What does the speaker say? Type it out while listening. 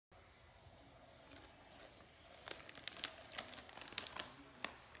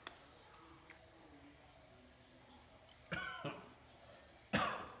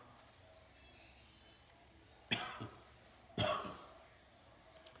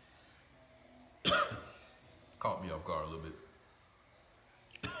Caught me off guard a little bit.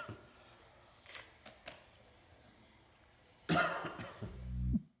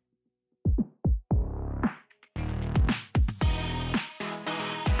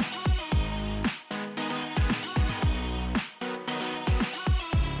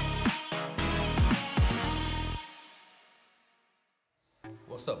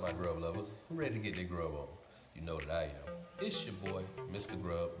 What's up, my grub lovers? I'm ready to get their grub on. You know that I am. It's your boy, Mr.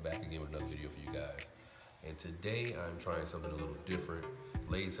 Grub, back again with another video for you guys. And today I'm trying something a little different.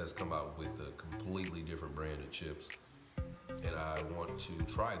 Lay's has come out with a completely different brand of chips. And I want to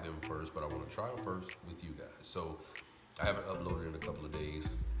try them first, but I want to try them first with you guys. So I haven't uploaded in a couple of days.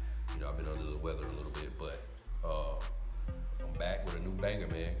 You know, I've been under the weather a little bit, but I'm back with a new banger,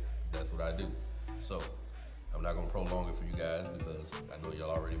 man. That's what I do. So I'm not gonna prolong it for you guys because I know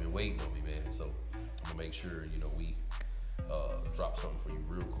y'all already been waiting on me, man. So I'm gonna make sure, you know, we drop something for you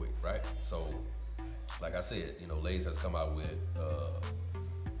real quick, right? So, like I said, you know, Lay's has come out with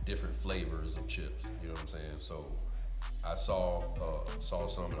different flavors of chips. You know what I'm saying? So I saw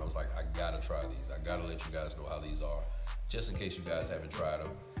some and I was like, I gotta try these. I gotta let you guys know how these are, just in case you guys haven't tried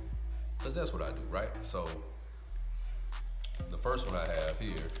them, because that's what I do, right? So the first one I have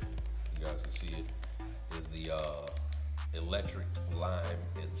here, you guys can see it, is the electric lime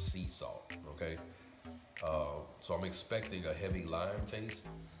and sea salt, okay? So I'm expecting a heavy lime taste,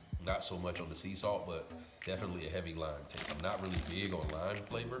 not so much on the sea salt, but definitely a heavy lime taste. I'm not really big on lime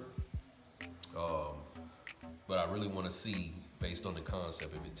flavor, but I really wanna see, based on the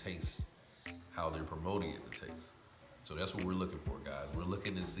concept, if it tastes how they're promoting it to taste. So that's what we're looking for, guys. We're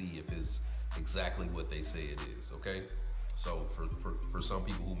looking to see if it's exactly what they say it is, okay? So for some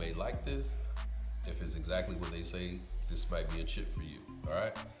people who may like this, if it's exactly what they say, this might be a chip for you, all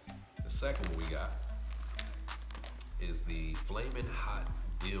right? The second one we got is the Flamin' Hot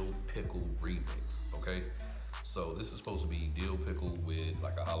Dill Pickle Remix, okay? So this is supposed to be dill pickle with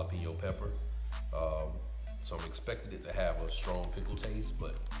like a jalapeno pepper. So I'm expecting it to have a strong pickle taste,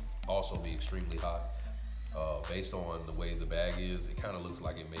 but also be extremely hot. Based on the way the bag is, it kind of looks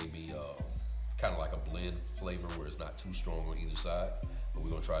like it may be kind of like a blend flavor where it's not too strong on either side. But we're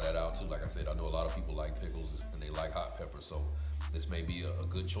gonna try that out too. Like I said, I know a lot of people like pickles and they like hot pepper, so this may be a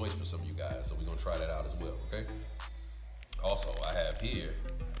good choice for some of you guys. So we're gonna try that out as well, okay? Also, I have here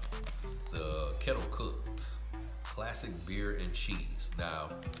the Kettle Cooked Classic Beer and Cheese. Now,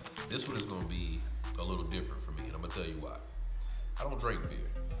 this one is gonna be a little different for me, and I'm gonna tell you why. I don't drink beer,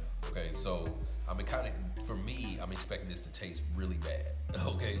 okay? So for me, I'm expecting this to taste really bad,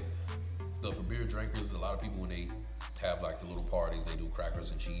 okay? But for beer drinkers, a lot of people, when they have like the little parties, they do crackers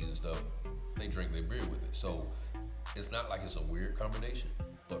and cheese and stuff, they drink their beer with it. So it's not like it's a weird combination,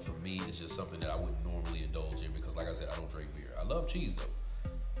 but for me, it's just something that I wouldn't normally indulge in because, like I said, I don't drink beer. I love cheese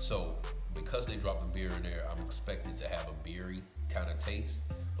though. So because they dropped the beer in there, I'm expecting to have a beery kind of taste,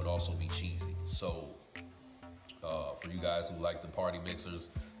 but also be cheesy. So for you guys who like the party mixers,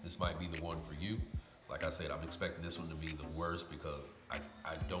 this might be the one for you. Like I said, I'm expecting this one to be the worst because I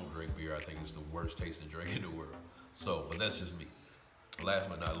don't drink beer. I think it's the worst tasting drink in the world. So, but that's just me. Last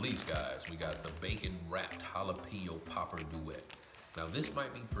but not least, guys, we got the bacon wrapped jalapeno popper duet. Now this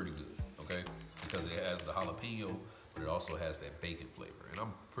might be pretty good, okay? Because it has the jalapeno, but it also has that bacon flavor. And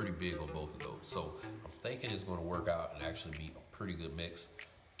I'm pretty big on both of those. So I'm thinking it's gonna work out and actually be a pretty good mix.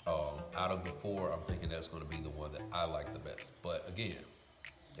 Out of the four, I'm thinking that's gonna be the one that I like the best. But again,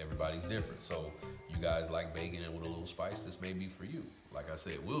 everybody's different. So you guys like bacon and with a little spice, this may be for you. Like I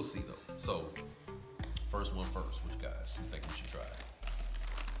said, we'll see though. So first one first, which guys you think we should try?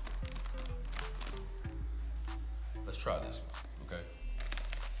 Let's try this one, okay?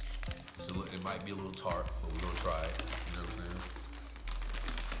 So it might be a little tart, but we're gonna try it. You know what I'm saying?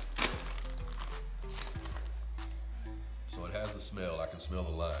 So it has the smell. I can smell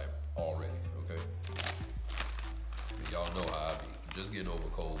the lime already, okay? Y'all know how I be. Just getting over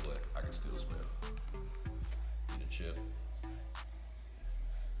cold, but I can still smell. Eat a chip.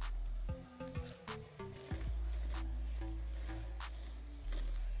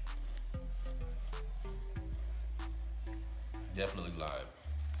 Definitely lime.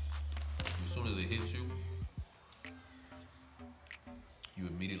 As soon as it hits you, you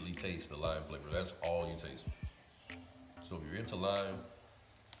immediately taste the lime flavor. That's all you taste. So if you're into lime,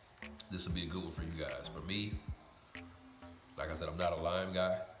 this will be a good one for you guys. For me, like I said, I'm not a lime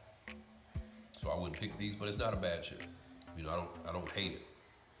guy, so I wouldn't pick these, but it's not a bad chip. You know, I don't hate it.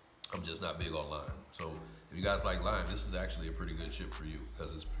 I'm just not big on lime. So if you guys like lime, this is actually a pretty good chip for you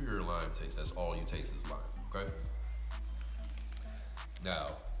because it's pure lime taste. That's all you taste is lime, okay?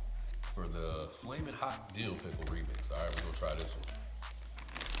 Now, for the Flamin' Hot Dill Pickle Remix, all right, we're gonna try this one.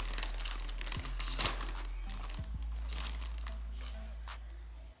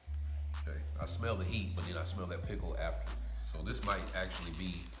 smell the heat, but then I smell that pickle after. So this might actually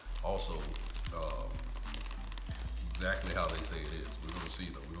be also exactly how they say it is. We're gonna see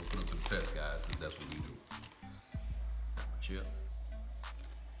though. We're gonna put it to the test, guys, because that's what we do. Chip.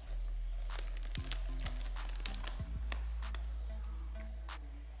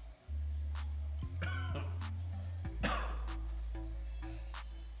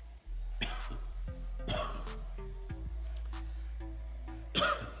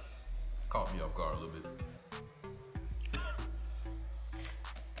 Caught me off guard a little bit.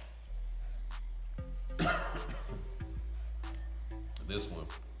 This one,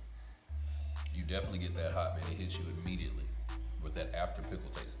 you definitely get that hot, man. It hits you immediately with that after pickle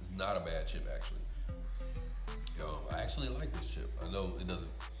taste. It's not a bad chip, actually. I actually like this chip. I know it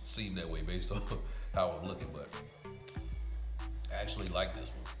doesn't seem that way based on how I'm looking, but I actually like this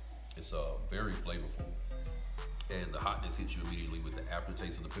one. It's very flavorful, and the hotness hits you immediately with the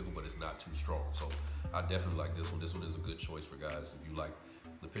aftertaste of the pickle, but it's not too strong. So I definitely like this one. This one is a good choice for guys if you like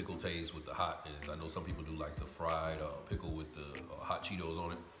the pickle taste with the hotness. I know some people do like the fried pickle with the hot Cheetos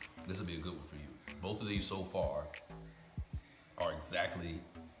on it. This would be a good one for you. Both of these so far are exactly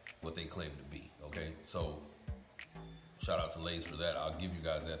what they claim to be, okay? So shout out to Lay's for that. I'll give you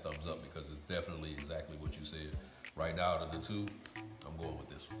guys that thumbs up because it's definitely exactly what you said. Right now, out of the two, I'm going with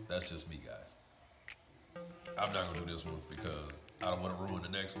this one. That's just me, guys. I'm not gonna do this one because I don't wanna ruin the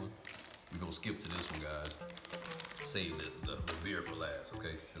next one. We're gonna skip to this one, guys. Save the beer for last,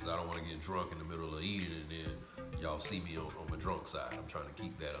 okay? Because I don't wanna get drunk in the middle of eating and then y'all see me on my drunk side. I'm trying to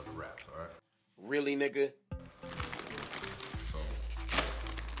keep that under wraps, all right? Really, nigga? So,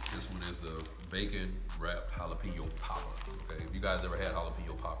 this one is the bacon wrapped jalapeno popper, okay? If you guys ever had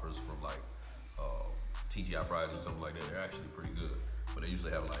jalapeno poppers from like TGI Fridays or something like that, they're actually pretty good. But they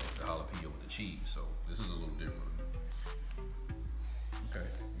usually have like the jalapeno with the cheese, so this is a little different. Okay,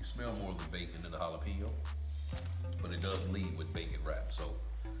 you smell more of the bacon than the jalapeno, but it does lead with bacon wrap, so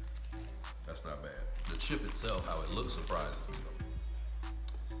that's not bad. The chip itself, how it looks, surprises me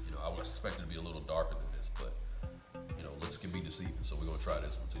though. You know, I would expect it to be a little darker than this, but you know, looks can be deceiving, so we're gonna try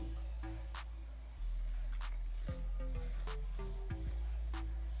this one too.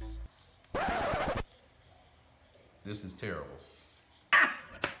 This is terrible.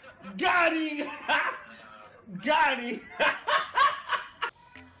 Got him! Got him!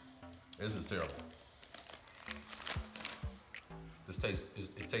 This is terrible.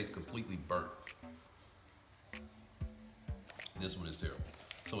 It tastes completely burnt. This one is terrible.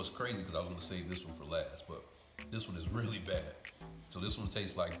 So it's crazy because I was gonna save this one for last, but this one is really bad. So this one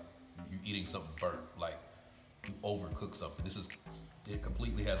tastes like you eating something burnt, like you overcook something. It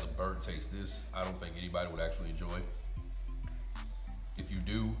completely has a burnt taste. This, I don't think anybody would actually enjoy. If you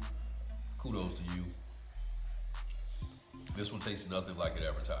do, kudos to you. This one tastes nothing like it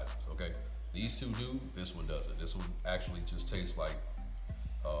advertises, okay? These two do, this one doesn't. This one actually just tastes like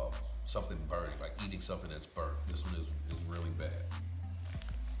something burning, like eating something that's burnt. This one is really bad.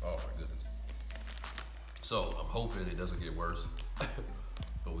 Oh my goodness. So I'm hoping it doesn't get worse,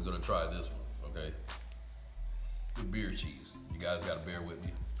 but we're gonna try this one, okay? The beer cheese. You guys gotta bear with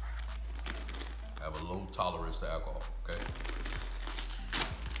me. I have a low tolerance to alcohol, okay?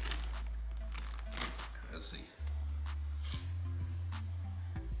 Let's see.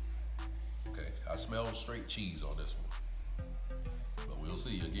 Okay, I smell straight cheese on this one, but we'll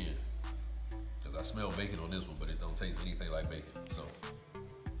see again. Because I smell bacon on this one, but it don't taste anything like bacon. So,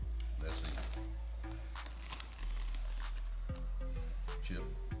 let's see. Chip.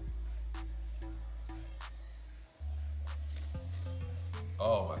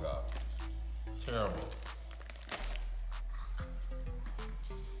 Oh my God, terrible.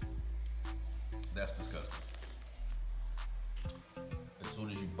 That's disgusting. As soon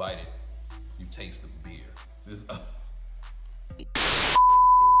as you bite it, you taste the beer. This, oh,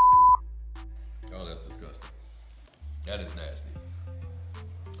 that's disgusting. That is nasty.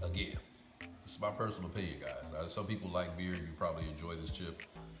 Again, this is my personal opinion, guys. Some people like beer. You probably enjoy this chip.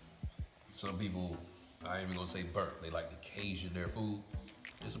 Some people, I ain't even gonna say burnt. They like to Cajun their food.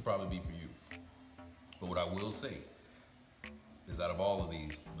 This will probably be for you. But what I will say is, out of all of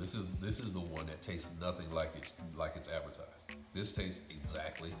these, this is the one that tastes nothing like it's advertised. This tastes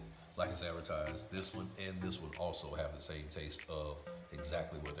exactly like it's advertised. This one and this one also have the same taste of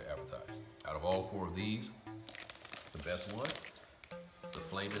exactly what they're advertised. Out of all four of these, the best one, the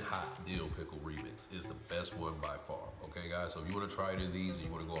Flamin' Hot Dill Pickle Remix, is the best one by far. Okay, guys? So if you want to try any of these and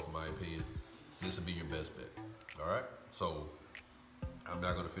you want to go off of my opinion, this would be your best bet. All right? So I'm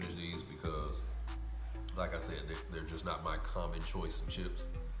not going to finish these because, like I said, they're just not my common choice of chips.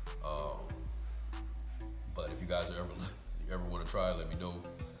 But if you guys ever want to try, let me know.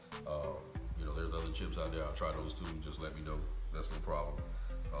 You know, there's other chips out there. I'll try those too. Just let me know. That's no problem.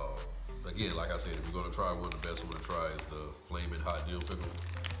 Again, like I said, if you're gonna try one, the best one to try is the Flamin' Hot Dill Pickle.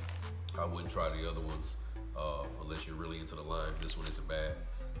 I wouldn't try the other ones unless you're really into the lime. This one isn't bad.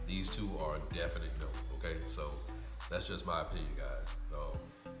 These two are a definite no, okay? So that's just my opinion, guys.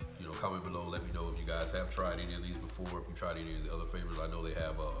 You know, comment below, let me know if you guys have tried any of these before, if you tried any of the other flavors. I know they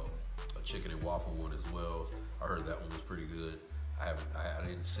have a chicken and waffle one as well. I heard that one was pretty good. I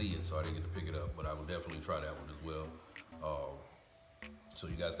didn't see it, so I didn't get to pick it up, but I will definitely try that one as well. So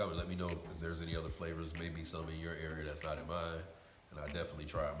you guys comment, let me know if there's any other flavors, maybe some in your area that's not in mine, and I definitely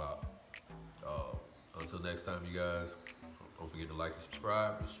try them out. Until next time, you guys, don't forget to like and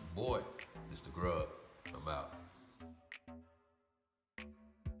subscribe. It's your boy, Mr. Grub. I'm out.